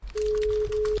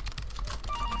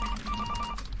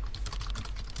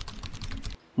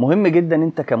مهم جدا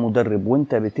انت كمدرب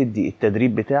وانت بتدي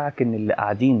التدريب بتاعك ان اللي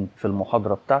قاعدين في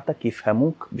المحاضرة بتاعتك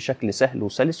يفهموك بشكل سهل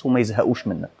وسلس وما يزهقوش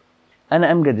منك.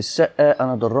 انا امجد السقا،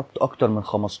 انا دربت اكتر من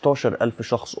 15,000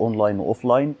 شخص اونلاين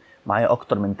واوفلاين، معايا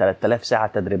اكتر من 3000 ساعة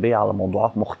تدريبية على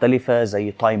موضوعات مختلفة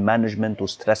زي تايم مانجمنت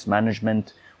وستريس مانجمنت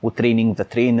وتريننج ذا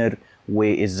ترينر،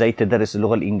 وازاي تدرس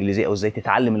اللغة الانجليزية او ازاي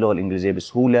تتعلم اللغة الانجليزية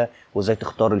بسهولة، وازاي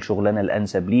تختار الشغلانة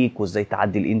الانسب ليك، وازاي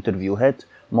تعدي الانترفيوهات.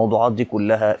 الموضوعات دي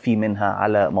كلها في منها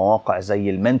على مواقع زي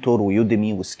المنتور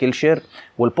ويوديمي وسكيل شير،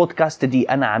 والبودكاست دي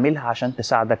انا عاملها عشان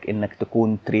تساعدك انك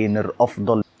تكون ترينر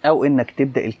افضل او انك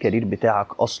تبدأ الكارير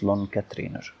بتاعك اصلا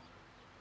كترينر.